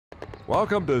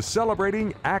Welcome to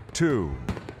Celebrating Act 2.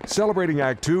 Celebrating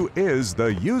Act 2 is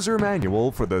the user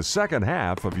manual for the second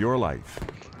half of your life.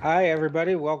 Hi,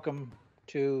 everybody. Welcome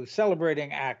to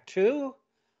Celebrating Act 2.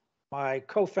 My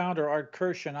co-founder, Art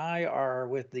Kirsch, and I are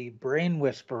with the Brain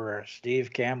Whisperer,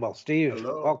 Steve Campbell. Steve,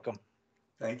 Hello. welcome.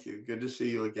 Thank you. Good to see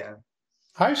you again.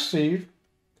 Hi, Steve.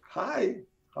 Hi.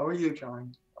 How are you,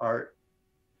 John? Art?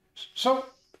 So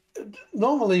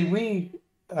normally we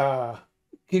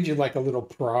give you like a little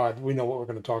prod. We know what we're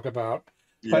going to talk about.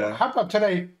 But Yeah. how about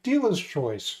today? Dealer's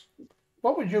choice.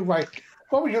 What would you like?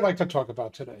 What would you like to talk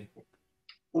about today?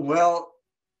 Well,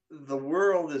 the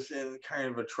world is in kind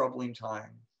of a troubling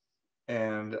time.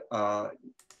 And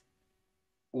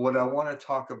what I want to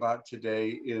talk about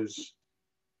today is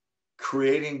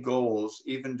creating goals,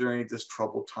 even during this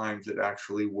troubled times, that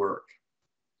actually work.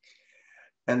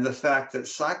 And the fact that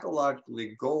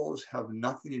psychologically goals have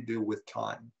nothing to do with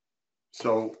time.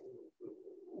 So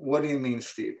what do you mean,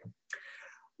 Steve?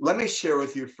 Let me share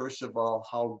with you, first of all,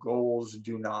 how goals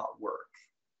do not work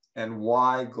and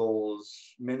why goals,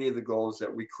 many of the goals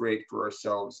that we create for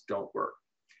ourselves, don't work.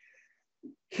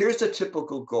 Here's a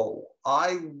typical goal.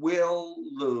 I will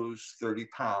lose 30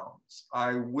 pounds.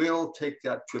 I will take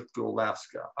that trip to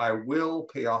Alaska. I will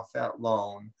pay off that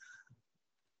loan.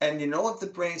 And you know what the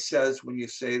brain says when you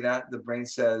say that? The brain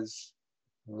says,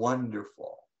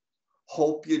 wonderful.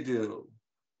 Hope you do.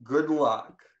 Good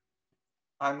luck.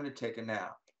 I'm going to take a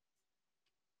nap.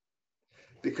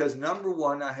 Because number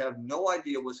one, I have no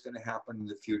idea what's going to happen in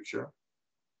the future.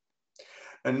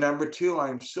 And number two,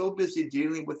 I'm so busy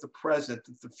dealing with the present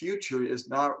that the future is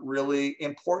not really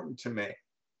important to me.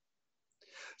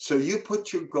 So you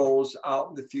put your goals out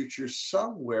in the future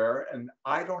somewhere, and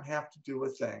I don't have to do a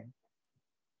thing.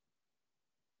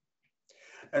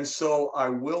 And so I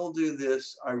will do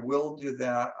this, I will do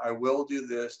that, I will do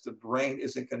this. The brain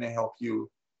isn't going to help you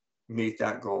meet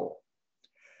that goal.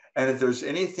 And if there's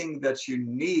anything that you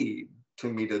need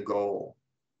to meet a goal,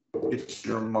 it's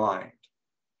your mind.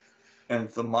 And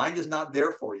if the mind is not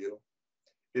there for you,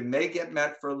 it may get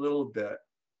met for a little bit,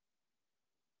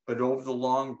 but over the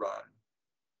long run,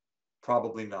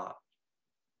 probably not.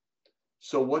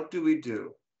 So what do we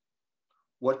do?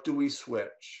 What do we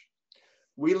switch?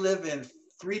 We live in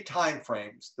three time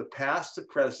frames: the past, the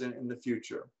present, and the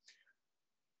future.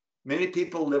 Many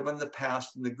people live in the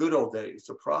past in the good old days.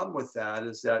 The problem with that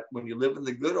is that when you live in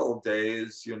the good old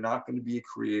days, you're not going to be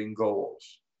creating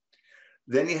goals.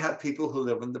 Then you have people who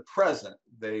live in the present.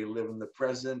 They live in the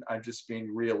present. I'm just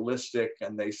being realistic.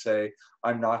 And they say,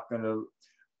 I'm not going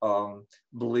to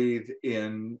believe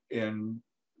in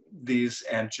these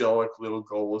angelic little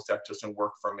goals. That doesn't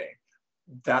work for me.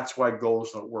 That's why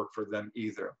goals don't work for them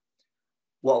either.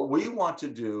 What we want to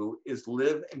do is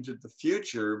live into the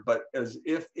future, but as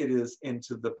if it is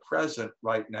into the present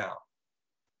right now.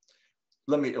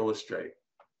 Let me illustrate.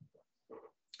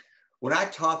 When I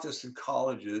taught this in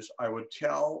colleges, I would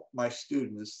tell my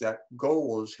students that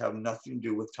goals have nothing to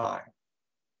do with time.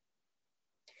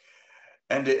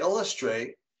 And to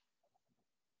illustrate,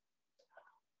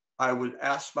 I would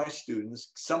ask my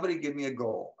students, somebody give me a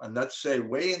goal. And let's say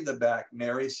way in the back,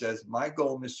 Mary says, my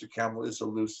goal, Mr. Campbell, is to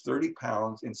lose 30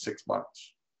 pounds in 6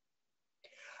 months.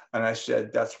 And I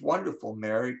said, that's wonderful,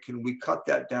 Mary. Can we cut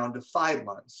that down to 5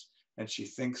 months? And she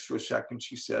thinks for a second.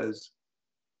 She says,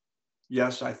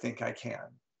 yes, I think I can.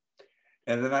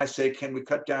 And then I say, can we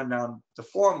cut down to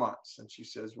 4 months? And she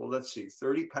says, well, let's see,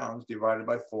 30 pounds divided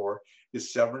by 4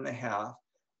 is 7.5.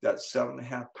 That's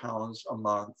 7.5 pounds a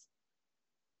month.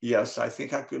 Yes, I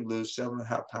think I could lose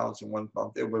 7.5 pounds in 1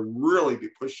 month. It would really be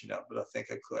pushing it, but I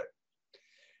think I could.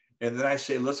 And then I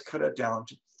say, let's cut it down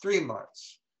to 3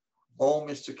 months. Oh,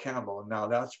 Mr. Campbell, now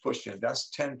that's pushing it. That's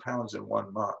 10 pounds in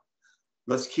 1 month.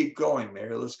 Let's keep going,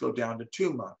 Mary. Let's go down to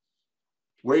 2 months.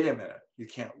 Wait a minute. You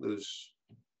can't lose.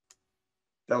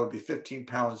 That would be 15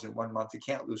 pounds in 1 month. You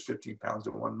can't lose 15 pounds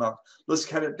in 1 month. Let's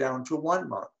cut it down to 1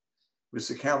 month.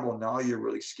 Mr. Campbell, now you're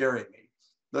really scaring me.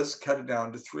 Let's cut it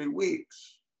down to 3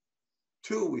 weeks.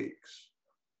 2 weeks,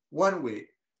 1 week.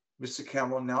 Mr.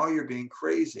 Campbell, now you're being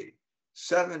crazy.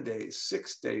 7 days,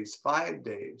 6 days, 5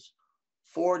 days,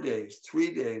 4 days,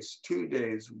 3 days, 2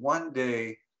 days, 1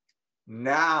 day.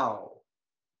 Now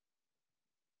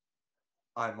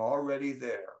I'm already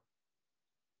there.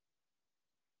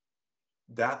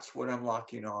 That's what I'm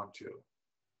locking on to.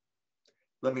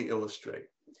 Let me illustrate.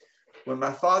 When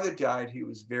my father died, he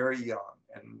was very young.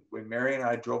 And when Mary and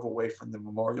I drove away from the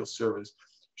memorial service,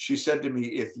 she said to me,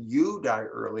 if you die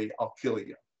early, I'll kill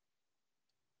you.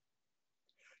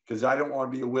 Because I don't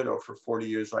want to be a widow for 40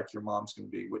 years like your mom's going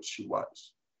to be, which she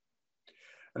was.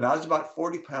 And I was about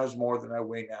 40 pounds more than I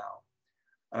weigh now.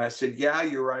 And I said, yeah,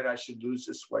 you're right. I should lose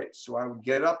this weight. So I would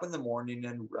get up in the morning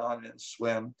and run and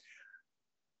swim.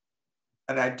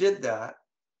 And I did that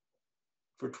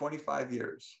for 25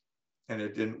 years and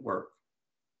it didn't work.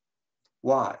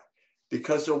 Why?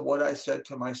 Because of what I said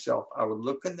to myself. I would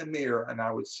look in the mirror and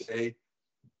I would say,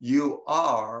 you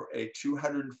are a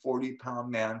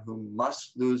 240-pound man who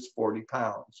must lose 40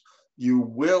 pounds. You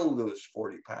will lose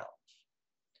 40 pounds.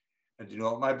 And do you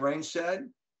know what my brain said?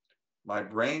 My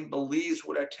brain believes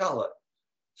what I tell it.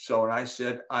 So when I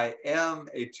said, I am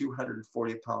a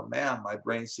 240-pound man, my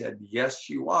brain said, yes,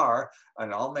 you are.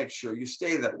 And I'll make sure you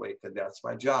stay that way because that's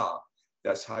my job.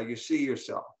 That's how you see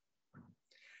yourself.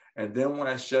 And then when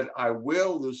I said, I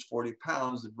will lose 40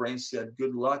 pounds, the brain said,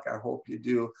 good luck. I hope you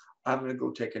do. I'm going to go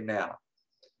take a nap.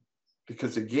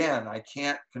 Because again, I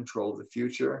can't control the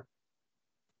future.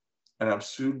 And I'm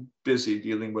so busy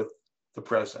dealing with the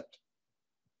present.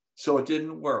 So it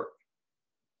didn't work.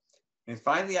 And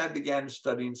finally, I began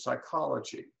studying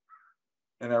psychology.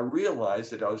 And I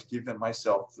realized that I was giving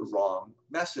myself the wrong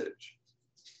message.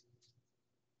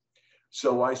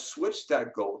 So I switched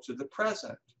that goal to the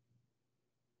present.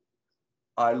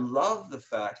 I love the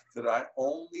fact that I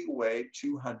only weigh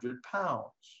 200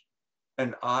 pounds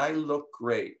and I look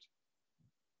great.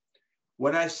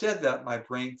 When I said that, my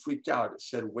brain freaked out. It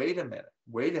said, wait a minute.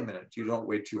 You don't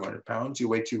weigh 200 pounds, you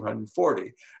weigh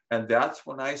 240. And that's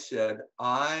when I said,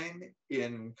 I'm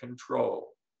in control.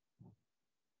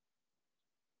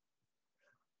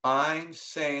 I'm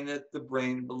saying it, the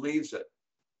brain believes it.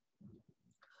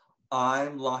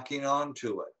 I'm locking on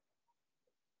to it.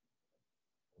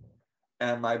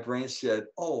 And my brain said,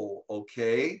 oh,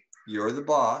 okay, you're the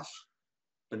boss,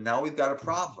 but now we've got a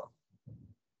problem.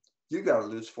 You got to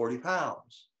lose 40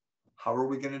 pounds. How are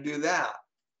we going to do that?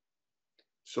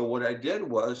 So what I did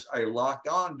was I locked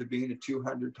on to being a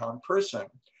 200-pound person.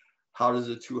 How does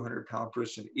a 200-pound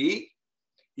person eat?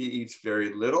 He eats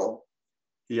very little.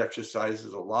 He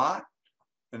exercises a lot.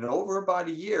 And over about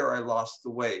a year, I lost the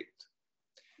weight.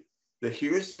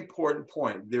 Here's the important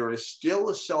point. There is still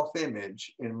a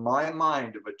self-image in my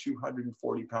mind of a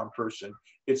 240-pound person.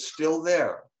 It's still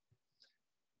there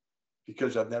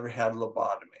because I've never had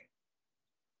lobotomy.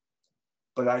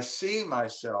 But I see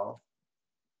myself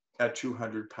at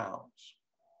 200 pounds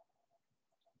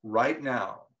right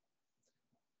now.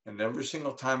 And every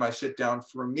single time I sit down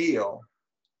for a meal,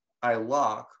 I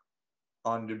lock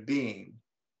onto being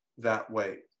that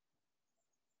weight.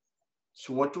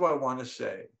 So what do I want to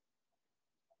say?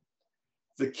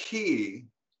 The key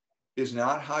is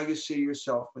not how you see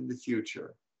yourself in the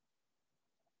future.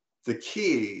 The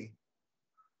key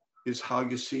is how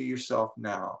you see yourself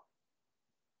now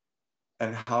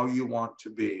and how you want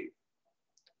to be.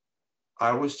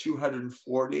 I was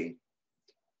 240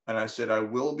 and I said, I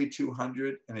will be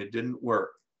 200 and it didn't work.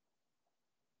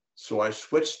 So I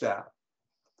switched that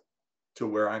to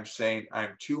where I'm saying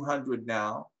I'm 200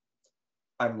 now.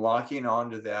 I'm locking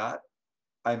onto that.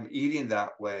 I'm eating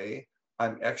that way.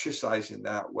 I'm exercising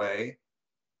that way.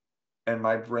 And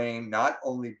my brain not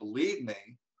only believed me,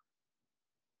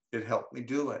 it helped me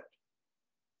do it.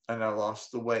 And I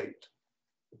lost the weight.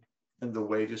 And the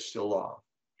weight is still off.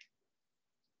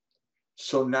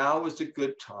 So now is a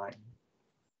good time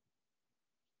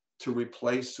to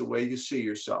replace the way you see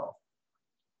yourself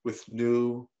with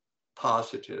new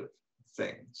positive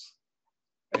things.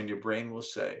 And your brain will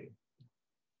say,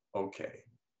 okay,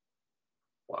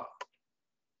 wow.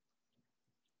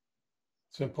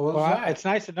 Simple as Well, that. it's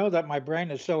nice to know that my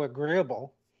brain is so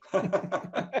agreeable.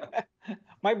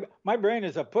 My brain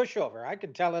is a pushover. I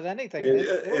can tell it anything. It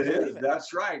is.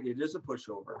 That's right. It is a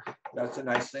pushover. That's a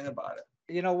nice thing about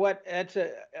it. You know what?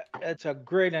 It's a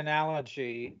great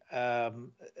analogy.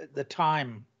 The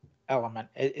time element.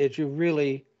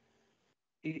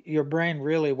 Your brain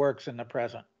really works in the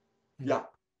present. Yeah,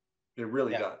 it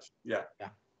really does. Yeah.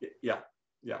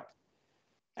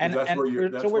 And we're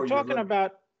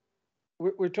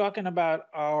talking about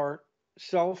our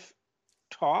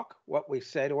self-talk, what we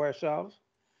say to ourselves,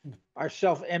 our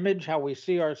self-image, how we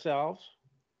see ourselves.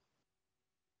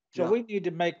 So we need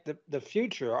to make the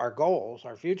future, our goals,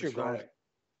 our future goals,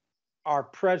 our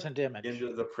present image.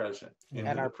 Into the present.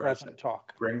 And our present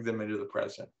talk. Bring them into the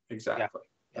present. Exactly.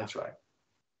 Yeah. That's right.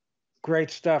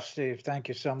 Great stuff, Steve. Thank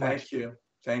you so much.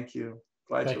 Thank you.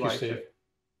 Glad you liked it.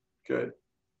 Good.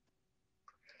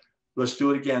 Let's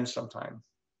do it again sometime.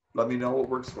 Let me know what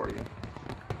works for you.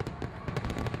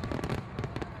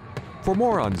 For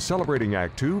more on Celebrating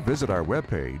Act 2, visit our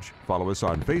webpage, follow us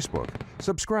on Facebook,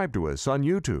 subscribe to us on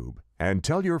YouTube, and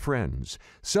tell your friends.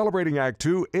 Celebrating Act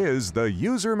 2 is the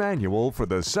user manual for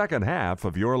the second half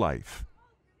of your life.